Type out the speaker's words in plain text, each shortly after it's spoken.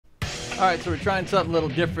Alright, so we're trying something a little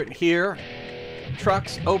different here.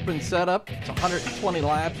 Trucks, open setup. It's 120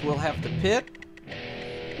 laps. We'll have to pit.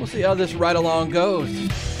 We'll see how this ride along goes.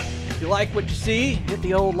 If you like what you see, hit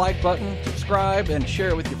the old like button, subscribe, and share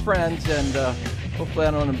it with your friends. And hopefully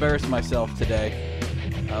I don't embarrass myself today.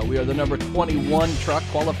 We are the number 21 truck,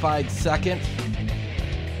 qualified second.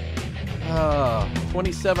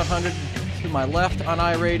 2,700 to my left on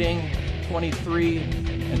iRacing, 23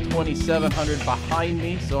 and 2,700 behind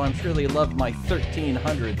me, so I'm sure they love my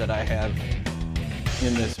 1,300 that I have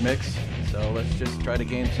in this mix. So let's just try to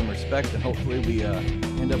gain some respect, and hopefully we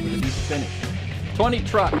end up with a decent finish. 20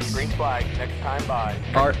 trucks. Green flag, next time by.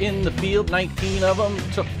 Are in the field. 19 of them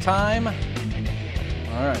took time.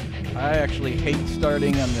 All right. I actually hate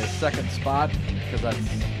starting on the second spot because that's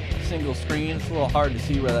single screen. It's a little hard to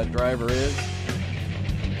see where that driver is.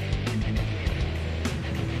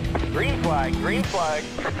 Green flag, green flag.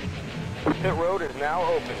 Pit road is now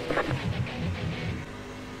open.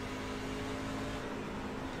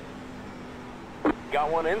 Got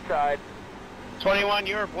one inside. 21,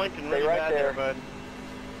 you were blinking really right bad there, bud.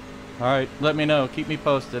 All right, let me know. Keep me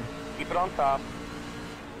posted. Keep it on top.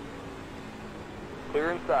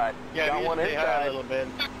 Clear inside. Yeah, got you one stay high inside. a little bit.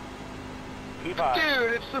 Keep high.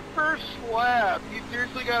 Dude, it's the first lap. You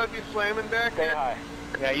seriously gotta be slamming back Stay there? high.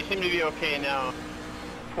 Yeah, you seem to be okay now.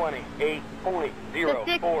 28.049. The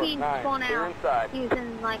 16's spun Clear out. inside.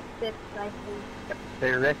 Using like 6, I think.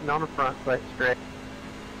 They're resting on the front, but straight.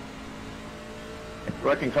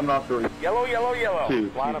 Wrecking coming off the Yellow, yellow, yellow. Two,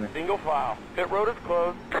 Line up excuse me. single file. Pit road is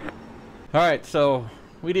closed. All right, so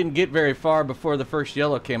we didn't get very far before the first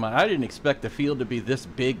yellow came on. I didn't expect the field to be this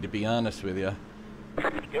big, to be honest with you.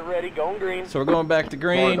 Get ready, going green. So we're going back to Wanted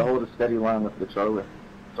green. to hold a steady line with the trailer.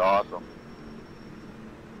 It's awesome.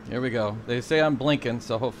 Here we go. They say I'm blinking,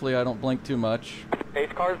 so hopefully I don't blink too much. Pace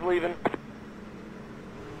car's leaving.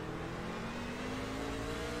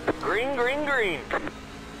 Green, green, green.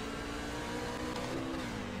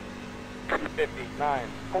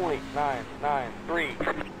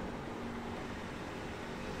 59.993.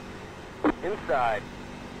 Inside.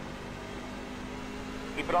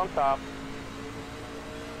 Keep it on top.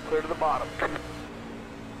 Clear to the bottom.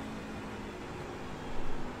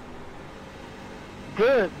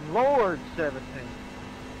 Good Lord, 17.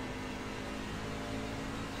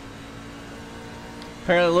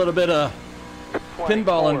 Apparently a little bit of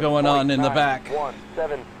pinballing going on in the back.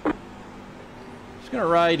 17. Just gonna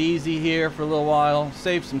ride easy here for a little while,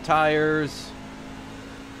 save some tires.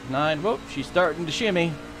 9, whoop, she's starting to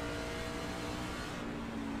shimmy.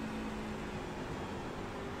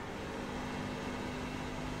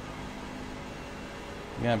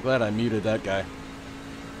 Yeah, I'm glad I muted that guy.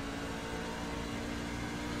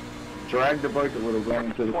 Drag the brake a little going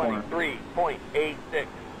into the corner.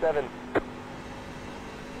 23.867.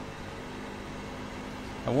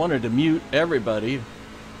 I wanted to mute everybody,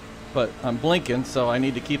 but I'm blinking, so I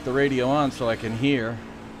need to keep the radio on so I can hear.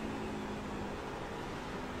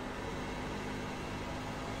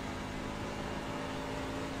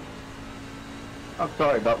 I'm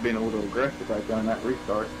sorry about being a little aggressive right there on that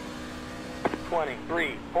restart.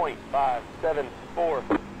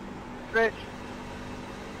 23.574. Stretch.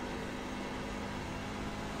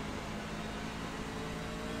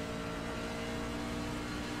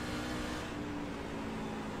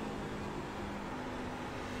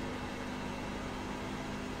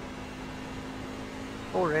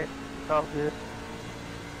 Alright, all good.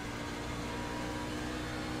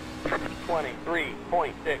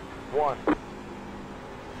 23.61.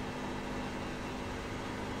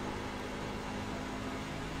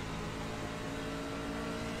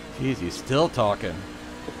 Jeez, he's still talking.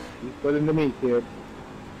 You put into me, kid.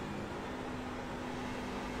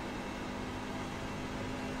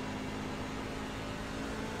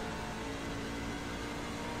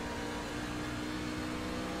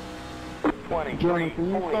 Gentlemen, can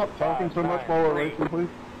you stop talking so much while we're racing, please?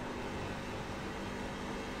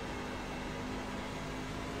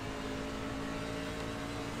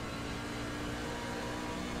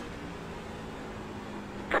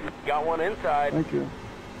 Got one inside. Thank you.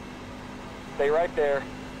 Stay right there.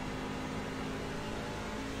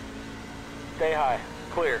 Stay high.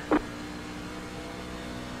 Clear.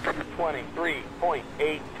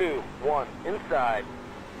 23.821. Inside.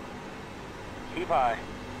 Keep high.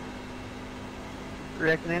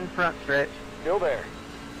 Directing in front, stretch. Still there.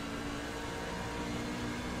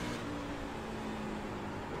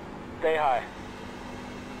 Stay high.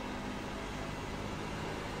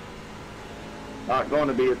 Not going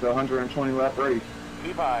to be. It's a 120 lap race.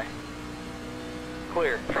 Keep high.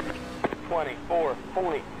 Clear.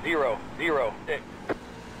 24.006.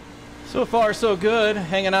 So far, so good.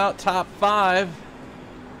 Hanging out top 5.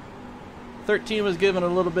 13 was given a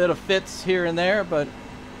little bit of fits here and there, but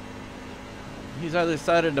he's either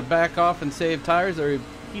decided to back off and save tires, or he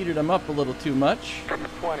heated them up a little too much.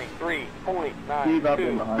 23.9. Steve, I've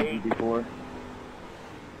been behind you before. I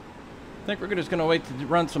think we're just going to wait to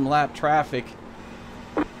run some lap traffic,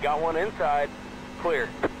 Got one inside. Clear.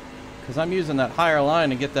 because I'm using that higher line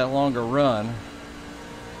to get that longer run.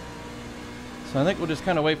 So I think we'll just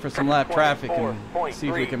kind of wait for some lap traffic and see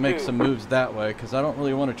if we can make some moves that way, because I don't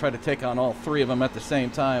really want to try to take on all 3 of them at the same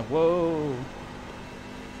time. Whoa.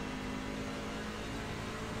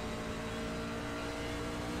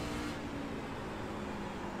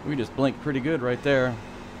 We just blinked pretty good right there.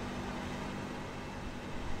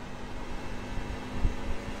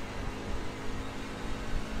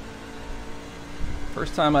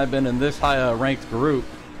 First time I've been in this high a ranked group.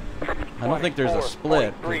 I don't think there's a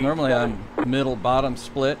split, because normally I'm middle bottom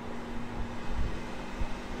split.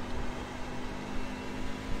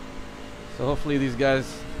 So hopefully these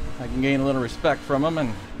guys, I can gain a little respect from them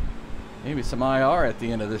and maybe some IR at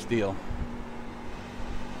the end of this deal.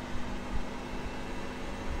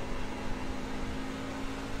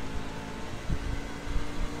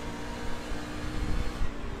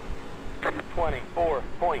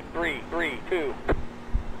 .332.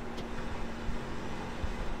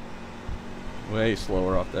 Way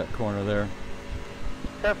slower off that corner there.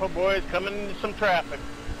 Careful, boys, coming into some traffic.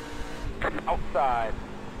 Outside.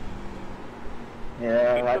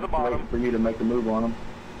 Yeah, I like waiting for you to make a move on them.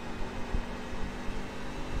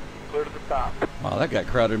 Clear to the top. Wow, that guy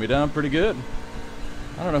crowded me down pretty good.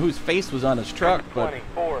 I don't know whose face was on his truck, but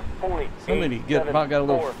somebody about got a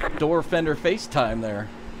little door fender FaceTime there.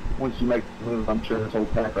 Once you make the move, I'm sure this whole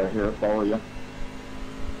pack right here will follow you.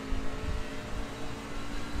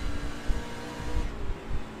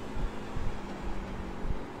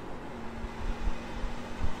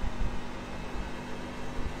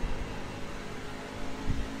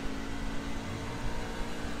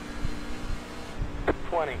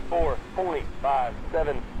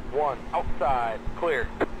 .571 outside. Clear.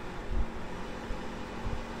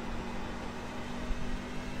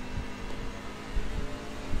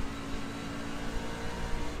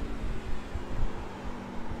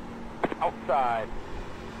 Outside.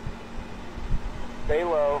 Stay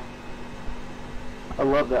low. I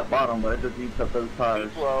love that bottom, but it just eats up those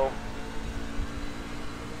tires. Keep low.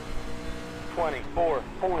 24.9.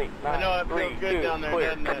 I know it feels good down there,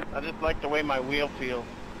 doesn't it? I just like the way my wheel feels.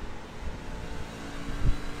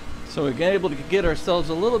 So we're able to get ourselves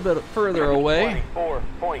a little bit further away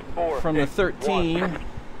from the 13.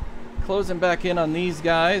 Closing back in on these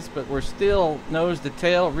guys, but we're still nose to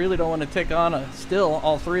tail. Really don't want to take on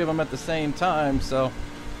all 3 of them at the same time, so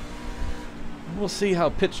we'll see how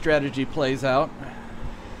pit strategy plays out.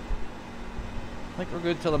 I think we're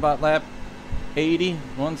good till about lap 80.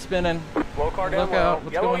 One spinning. Slow car down. Look out.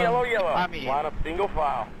 What's going on? Yellow. I mean, line up single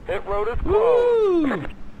file. Pit road is closed. Woo!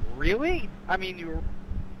 really? I mean, you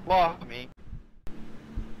lost me.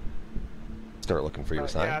 Start looking for your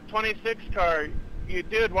sign. Yeah, 26 car.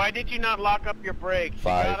 Dude, why did you not lock up your brakes?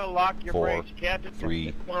 5, you gotta lock your 4, brakes. You can't just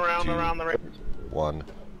 3, go around 2, the race. 1. Is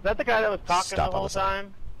that the guy that was talking Stop the on whole the sign.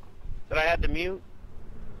 time? That I had to mute?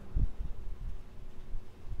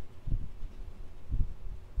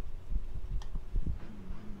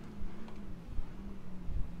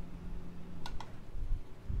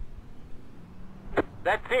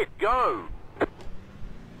 That's it. Go.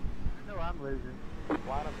 No, I'm losing.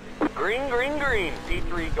 Green.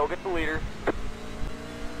 D3, go get the leader.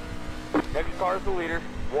 Next car is the leader.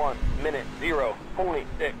 1 minute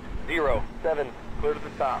 0.607. Clear to the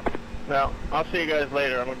top. Well, I'll see you guys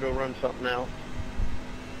later. I'm gonna go run something else.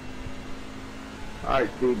 Alright,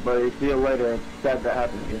 Steve, buddy. See you later. It's sad that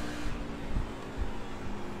happened to you.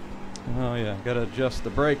 Oh yeah, gotta adjust the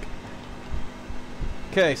brake.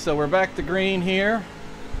 Okay, so we're back to green here.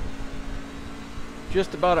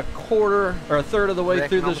 Just about a quarter or a third of the way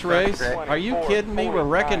through this race. Are you kidding me? We're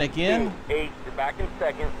wrecking again? 8, you're back in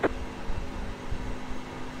second.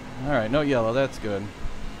 Alright, no yellow, that's good.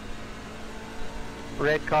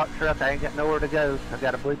 Red caught truck, I ain't got nowhere to go. I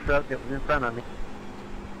got a blue truck that was in front of me.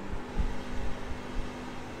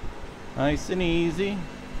 Nice and easy.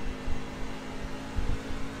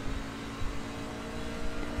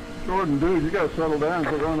 Jordan, dude, you gotta settle down and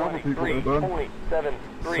quit running over people there, bud.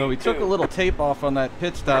 23.732. So we took a little tape off on that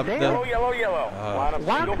pit stop. Yellow. Line up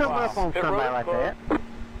Why single come file. up on Pit somebody road like closed. that?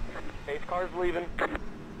 Pace car's leaving.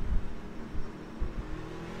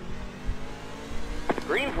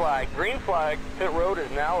 Green flag. Pit road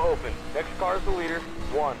is now open. Next car is the leader.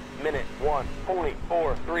 1 minute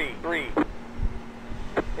 1.433.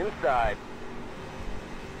 Inside.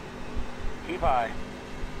 Keep high.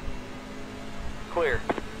 Clear.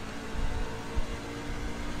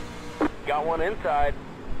 Got one inside.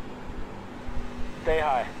 Stay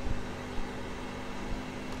high.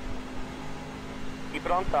 Keep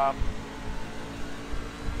it on top.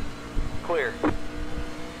 Clear.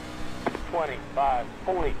 25,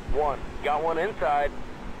 only one. Got one inside.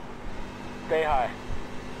 Stay high.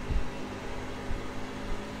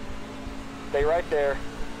 Stay right there.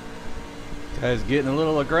 Guy's getting a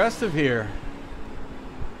little aggressive here.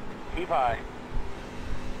 Keep high.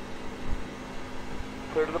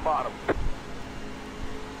 Clear to the bottom.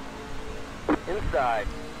 Inside.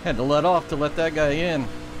 Had to let off to let that guy in.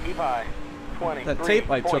 Keep high. 20. That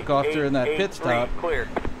tape I took off during that pit stop Clear.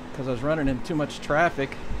 because I was running into too much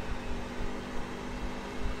traffic.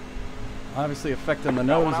 Obviously affecting the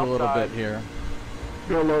nose a little bit here.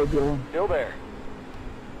 Go low, Doren. Still there.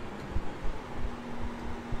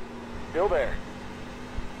 Still there.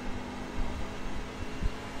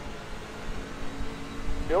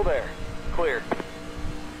 Still there. Clear.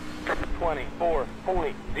 24,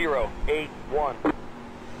 only 0, 8, 1.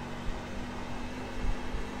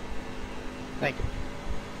 Thank you.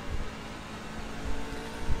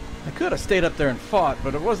 I could have stayed up there and fought,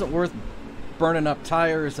 but it wasn't worth burning up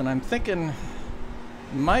tires, and I'm thinking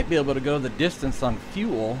might be able to go the distance on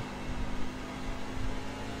fuel.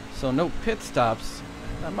 So no pit stops.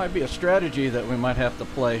 That might be a strategy that we might have to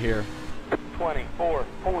play here. 24,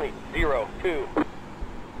 only 0, 2.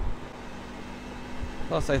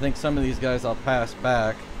 Plus, I think some of these guys I'll pass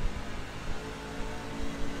back.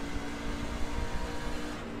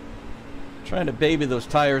 Trying to baby those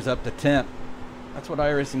tires up to temp. That's what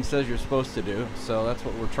iRacing says you're supposed to do, so that's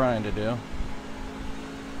what we're trying to do.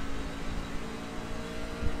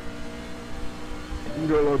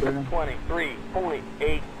 Go low, Doren. 23, only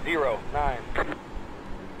 8, 0, 9.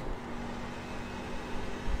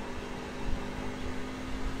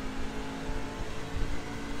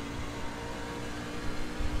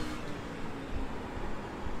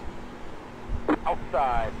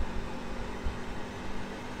 Outside.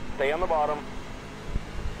 Stay on the bottom.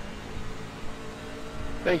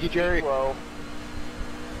 Thank you, Jerry. Low.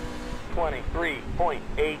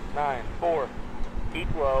 23.894.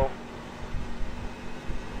 Keep low.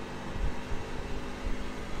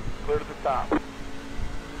 Clear to the top.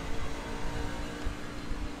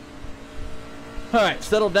 Alright,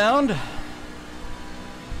 settle down.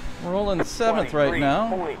 We're rolling 7th right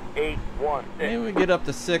now. Maybe we get up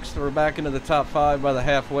to 6th. We're back into the top 5 by the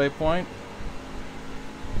halfway point.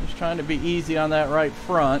 Just trying to be easy on that right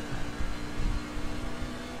front.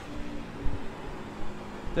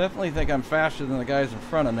 Definitely think I'm faster than the guys in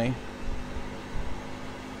front of me.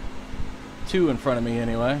 2 in front of me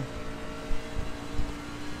anyway.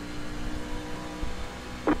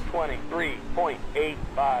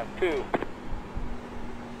 23.852.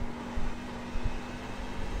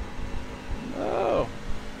 Oh.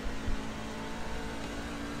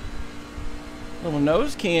 Little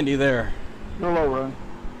nose candy there. Go low, Ryan.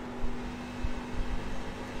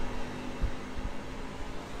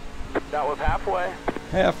 That was halfway.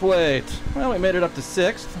 Halfway. Well, we made it up to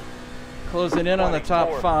 6th. Closing in on the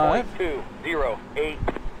top 5. 24.208.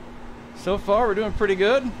 So far, we're doing pretty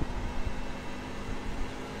good.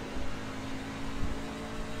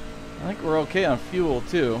 I think we're okay on fuel,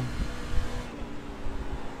 too.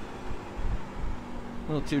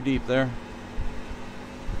 A little too deep there.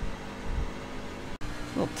 A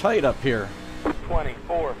little tight up here.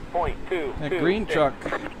 24.2. That green truck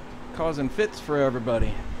causing fits for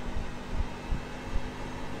everybody.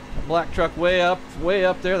 The black truck way up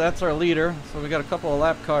there. That's our leader. So we got a couple of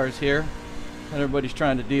lap cars here that everybody's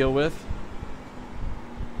trying to deal with.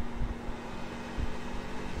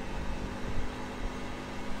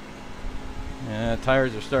 Yeah,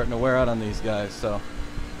 tires are starting to wear out on these guys, so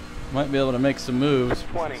might be able to make some moves.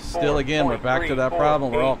 Still, again, we're back to that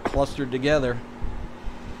problem. We're all clustered together.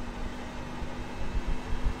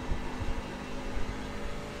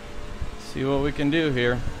 See what we can do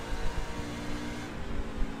here.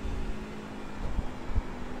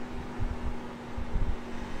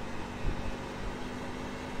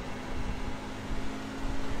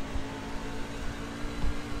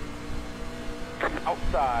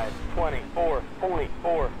 Outside.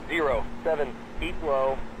 24.407. Keep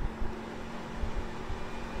low.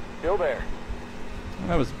 Still there.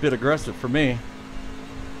 That was a bit aggressive for me.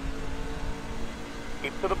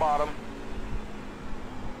 Keep to the bottom.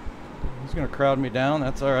 He's going to crowd me down.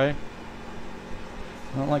 That's all right.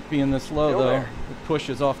 I don't like being this low, though. It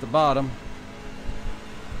pushes off the bottom.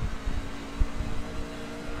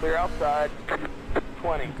 Clear outside.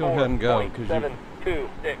 20. Go ahead and go, because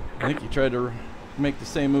 926. I think he tried to make the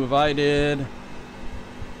same move I did.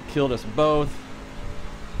 Killed us both.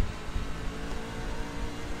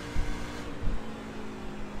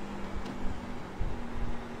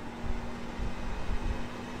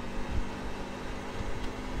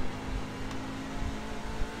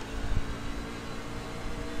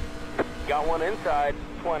 Got one inside.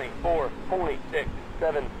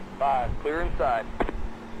 24.675. Clear inside.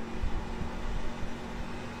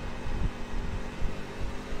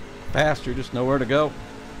 Faster, just nowhere to go.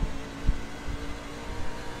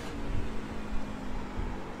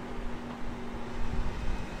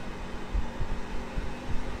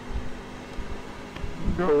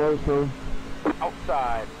 Go low, sir.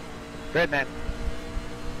 Outside. Good, man.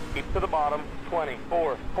 Keep to the bottom.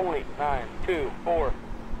 24.924.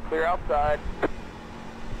 Clear outside.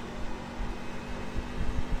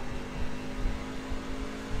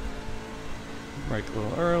 Brake a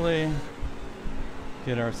little early.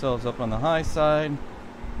 Get ourselves up on the high side.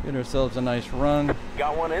 Get ourselves a nice run.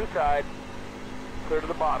 Got one inside. Clear to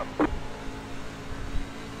the bottom.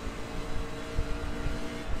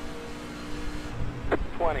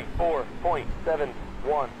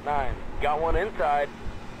 .719. Got one inside.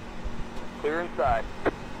 Clear inside.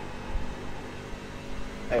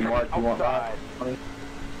 Hey, Mark, you want Outside. that?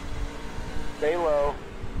 Stay low.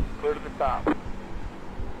 Clear to the top.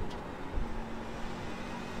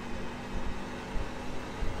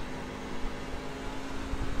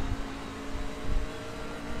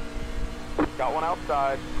 Got one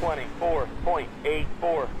outside.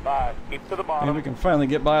 24.845. Keep to the And bottom. we can finally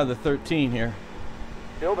get by the 13 here.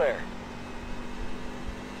 Still there.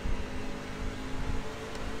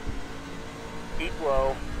 Keep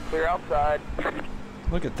low. Clear outside.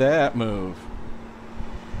 Look at that move.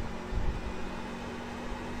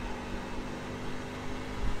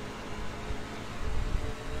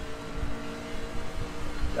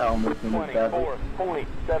 That almost in the traffic.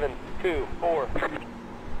 24.724.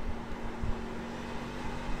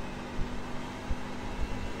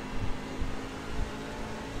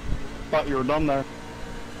 Thought you were done there.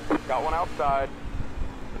 Got one outside.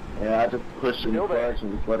 Yeah, I just pushed in the Still there. clutch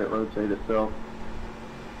and just let it rotate itself.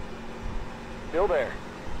 Still there.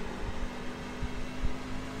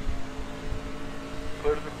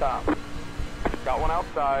 Clear to the top. Got one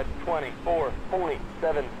outside.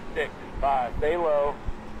 24.765. Stay low.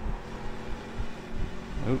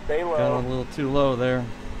 Oop, Stay low. got a little too low there.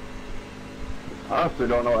 I honestly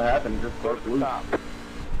don't know what happened. Just Clear broke to the loose. top.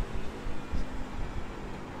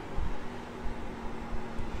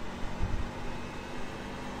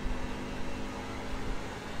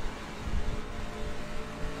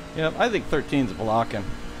 Yep, I think 13's blocking.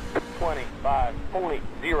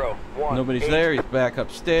 25.018. Nobody's there. He's back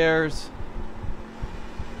upstairs.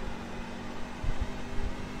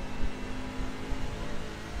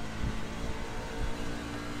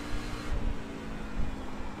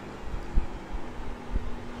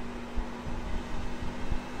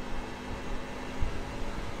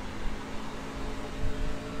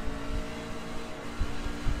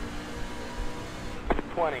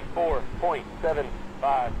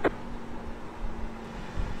 .75.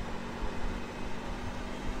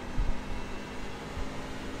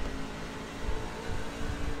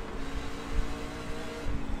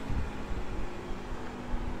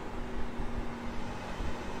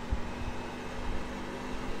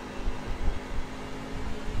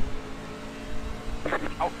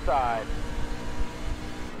 Outside.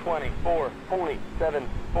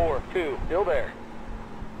 24.742. Still there.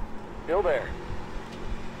 Still there.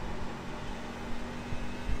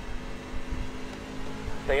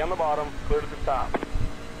 Stay on the bottom, clear to the top.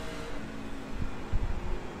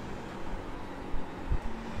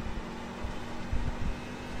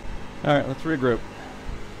 All right, let's regroup.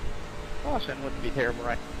 Caution wouldn't be terrible,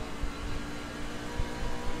 right?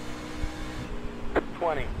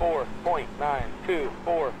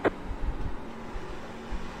 24.924.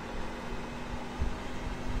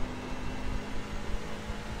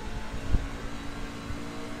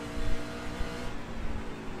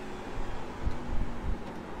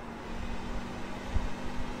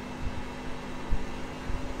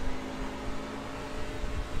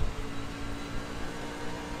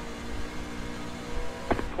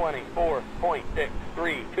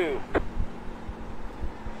 .632.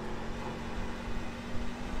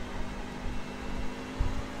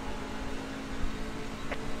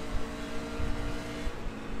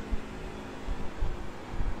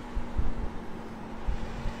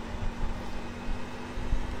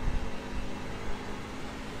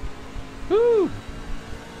 Woo!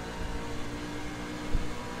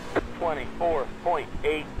 I'm kind of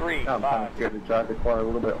 .24.835. scared to drive the car a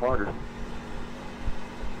little bit harder.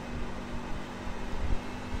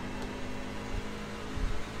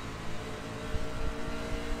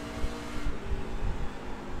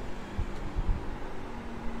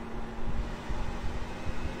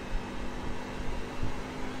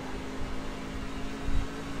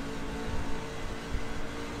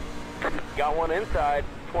 Got one inside.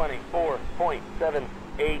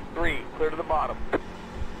 24.783. Clear to the bottom.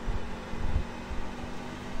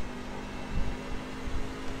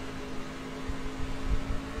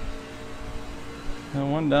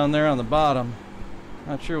 And one down there on the bottom.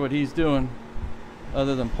 Not sure what he's doing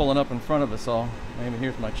other than pulling up in front of us all. Maybe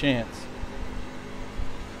here's my chance.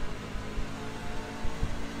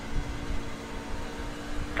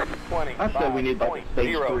 I said we need like a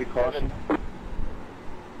stage 3 caution.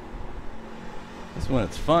 This is when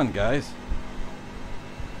it's fun, guys.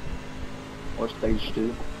 Or stage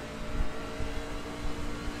 2.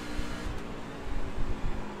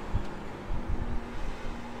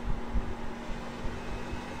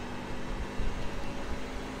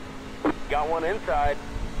 Got one inside.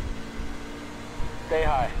 Stay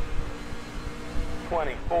high.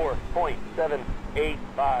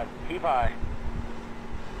 24.785. Keep high.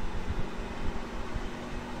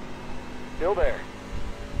 Still there.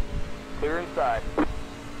 Clear inside.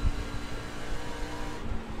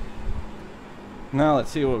 Now let's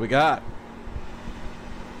see what we got.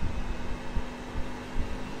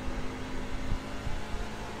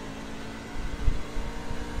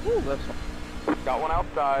 Ooh, that's Got one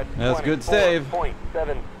outside. That's a good save.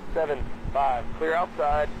 24.775. Clear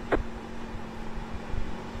outside.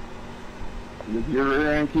 Does your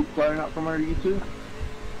rear end keep flaring out from under you too?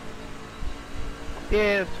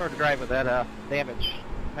 yeah, it's hard to drive with that damage.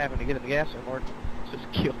 I'm having to get in the gas anymore. It's just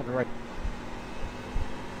killing the right.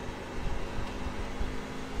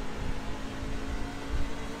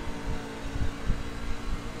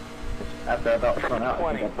 After I about spun out,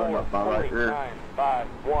 I think I burned up my right rear.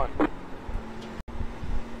 24.951.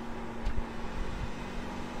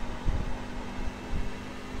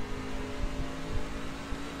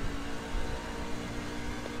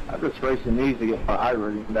 I'm just racing these to get my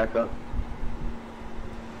iRacing back up.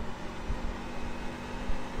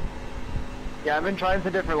 Yeah, I've been trying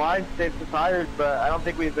some different lines to save some tires, but I don't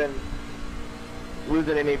think we've been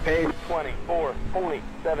losing any pace.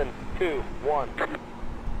 24.721.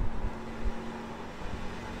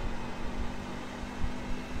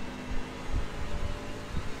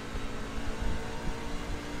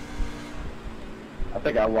 I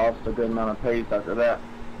think I lost a good amount of pace after that.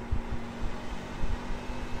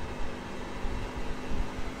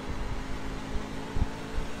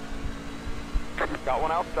 Got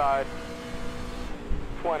one outside.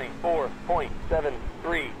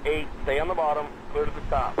 24.738. Stay on the bottom. Clear to the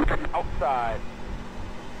top. Outside.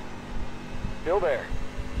 Still there.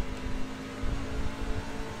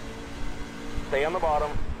 Stay on the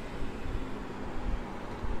bottom.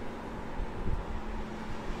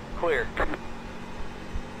 Clear.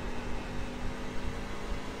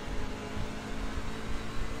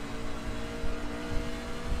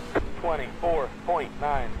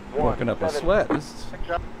 Working up a sweat. This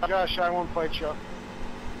Josh, I won't fight you.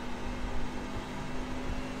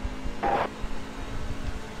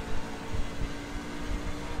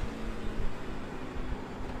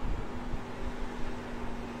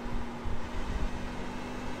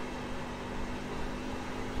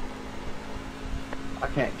 I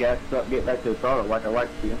can't gas up, get back to the throttle like I like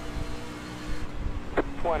to.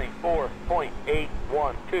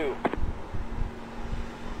 24.812.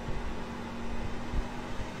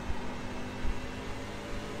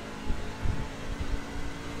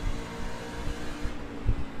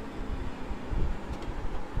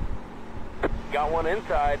 Got one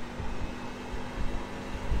inside.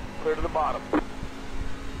 Clear to the bottom.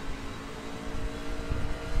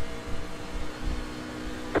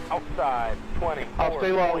 Outside. 20. I'll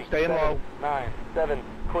stay low, stay low. 9-7.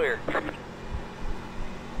 Clear.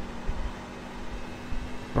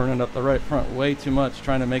 burning up the right front way too much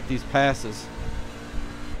trying to make these passes.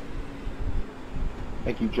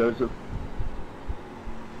 Thank you, Joseph.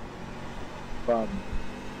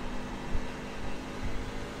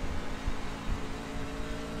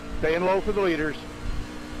 Staying low for the leaders.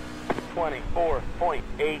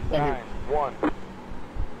 24.891.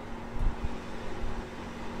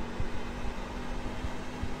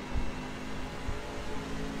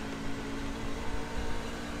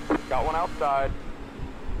 Got one outside.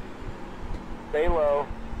 Stay low.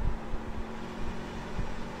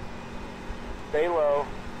 Stay low.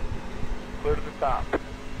 Clear to the top.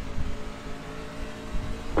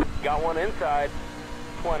 Got one inside.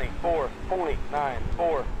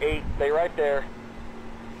 24.948. Stay right there.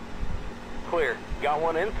 Clear. Got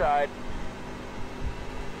one inside.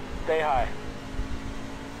 Stay high.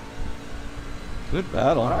 Good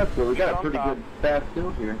battle. All right, so we got a pretty good fast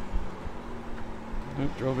field here.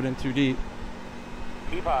 Oop, drove it in too deep.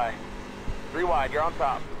 Keep high. 3 wide. You're on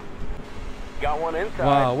top. Got one inside.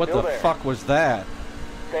 Wow, what Still the there. fuck was that?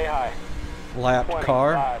 Stay high. Lapped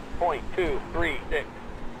car. 25.236.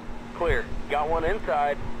 Clear. Got one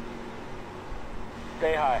inside.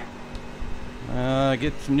 Stay high.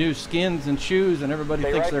 Get some new skins and shoes, and everybody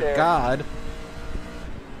Stay thinks right they're there. God.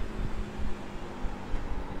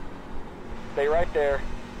 Stay right there.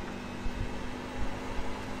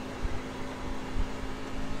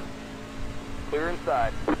 Clear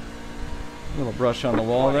inside. Little brush on the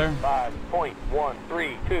wall there.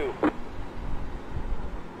 5.132.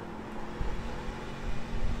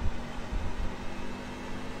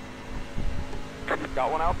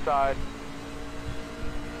 Got one outside.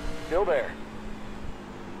 Still there.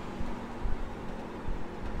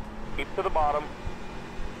 Keep to the bottom.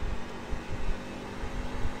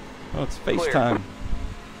 Oh, it's Clear. FaceTime.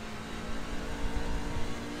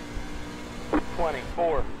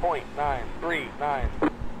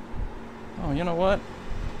 24.939. Oh, you know what?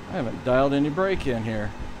 I haven't dialed any brake in here.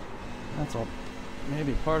 That's all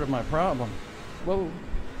maybe part of my problem. Whoa.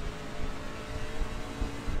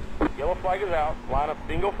 Yellow flag is out. Line up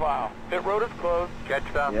single file. Pit road is closed. Catch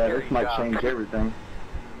stop. Yeah, carry this might stop. change everything.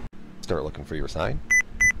 Start looking for your sign.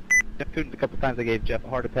 A couple times I gave Jeff a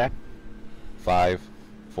heart attack. 5,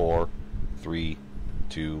 4, 3,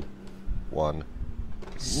 2, 1.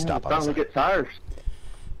 Stop on Time to sign. get tires.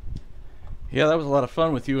 Yeah, that was a lot of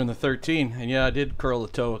fun with you in the 13. And yeah, I did curl the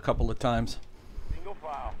toe a couple of times. Single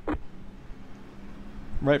file.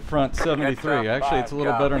 Right front 73. Actually, it's a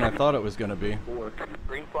little better than I thought it was going to be.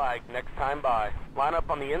 Green flag. Next time by. Line up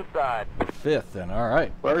on the inside. Fifth, then. All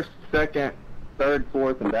right. First, second, third,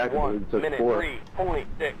 fourth, and back 1 to minute fourth.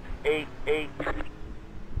 3.688.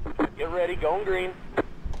 Get ready. Going green.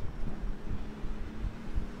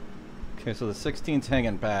 Okay, so the 16's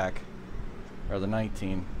hanging back. Or the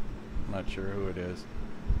 19. I'm not sure who it is.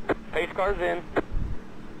 Pace car's in.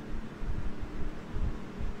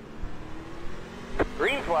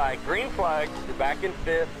 Green flag. Green flag. You're back in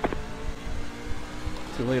fifth.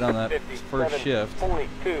 Too late on that first shift.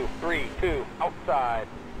 57.232. Outside.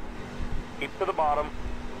 Keep to the bottom.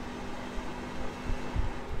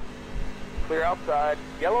 Clear outside.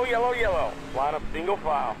 Yellow, yellow, yellow. Line up single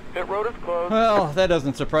file. Pit road is closed. Well, that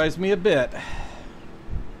doesn't surprise me a bit.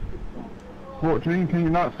 14, can you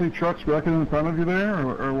not see trucks wrecking in front of you there,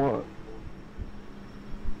 or what?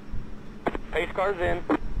 Pace car's in.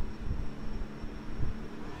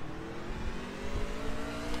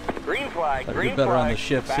 Green flag, Gotta green get better flag. on the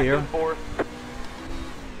shifts Back here. and forth.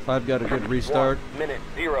 If I've got a good restart. 1 minute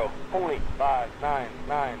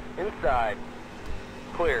 0.599. Inside.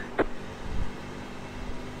 Clear.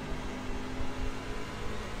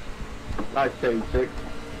 Nice save, 6.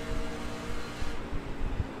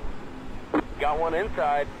 Got one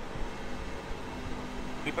inside.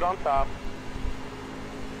 Keep it on top.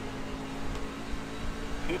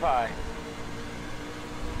 Keep high.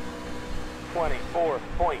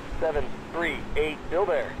 24.738. Still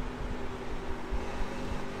there.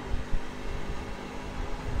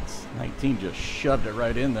 19 just shoved it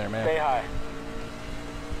right in there, man. Stay high.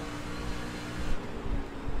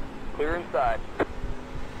 Clear inside.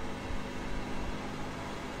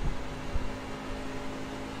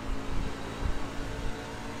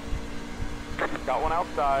 Got one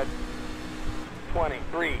outside.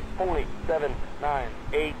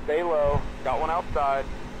 23.798. Stay low. Got one outside.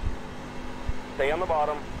 Stay on the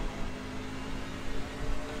bottom.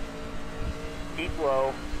 Keep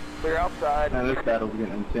low. Clear outside. Man, this battle's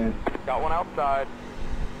getting intense. Got one outside.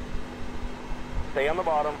 Stay on the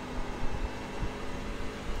bottom.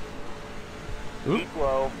 Oop. Keep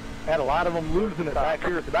low. Had a lot of them losing it back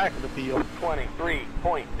here at the back of the field.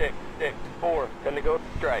 23.664. Gonna go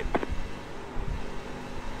stripe.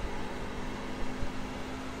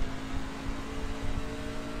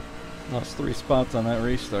 Lost 3 spots on that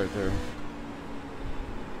restart there.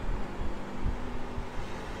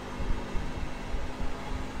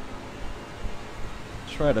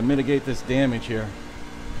 Try to mitigate this damage here.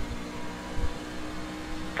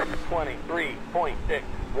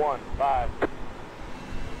 23.615.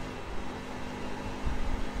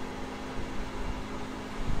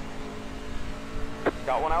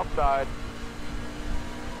 Got one outside.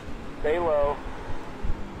 Stay low.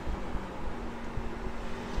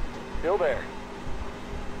 Still there.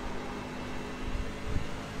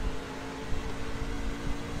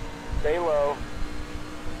 Stay low.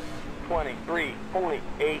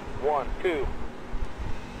 23.812.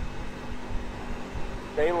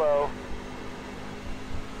 Stay low.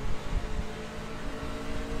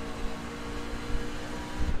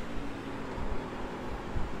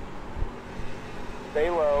 Stay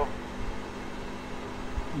low.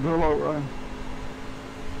 Real low, Ryan.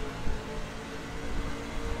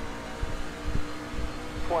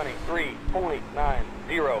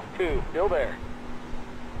 23.902. Still there.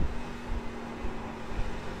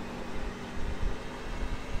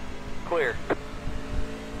 Clear.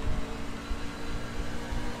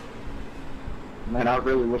 Man, I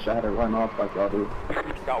really wish I had it run off like y'all do.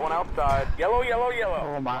 Got one outside. Yellow, yellow,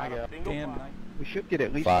 yellow. Oh my god. Damn. We should get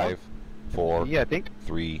at least 5, 4, one. Yeah, I think.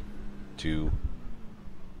 3, 2,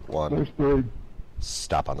 1. There's 3.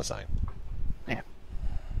 Stop on the sign. Yeah.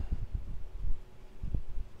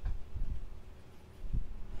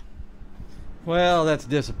 Well, that's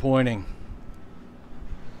disappointing.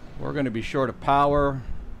 We're going to be short of power.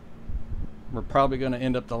 We're probably going to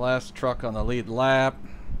end up the last truck on the lead lap.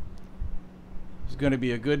 It's going to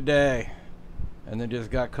be a good day. And then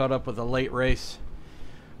just got caught up with a late race.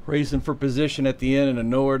 Racing for position at the end and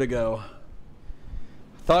nowhere to go.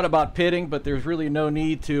 Thought about pitting, but there's really no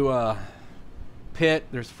need to pit.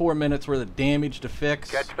 There's 4 minutes worth of damage to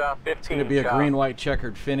fix. Catch stop 15. It's going to be a green, white,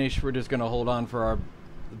 checkered finish. We're just going to hold on for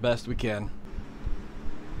the best we can.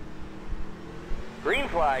 Green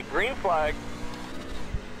flag, green flag.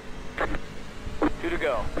 2 to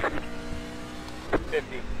go.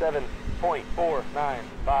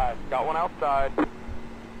 57.495. Got one outside.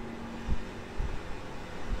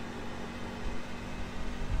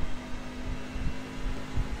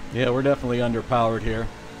 Yeah, we're definitely underpowered here.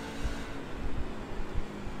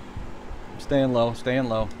 Staying low, staying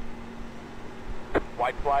low.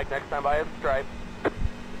 White flag next time by his stripe.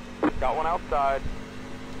 Got one outside.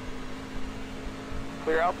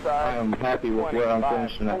 Clear I outside. am happy with where I'm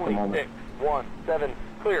finishing at the moment. 17.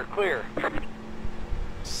 Clear, clear.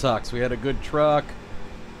 Sucks. We had a good truck.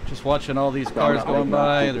 Just watching all these cars going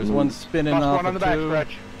by. There's one spinning Plus off one on of the back two.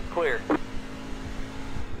 stretch. Clear.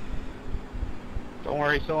 Don't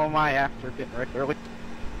worry, so am I after getting wrecked early.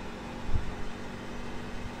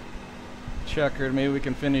 Checkered. Maybe we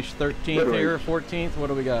can finish 13th here, 14th. What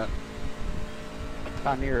do we got?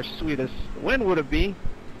 Not near as sweet as the win would have been.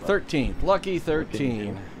 13th. Lucky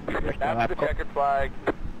 13. That's the checkered flag.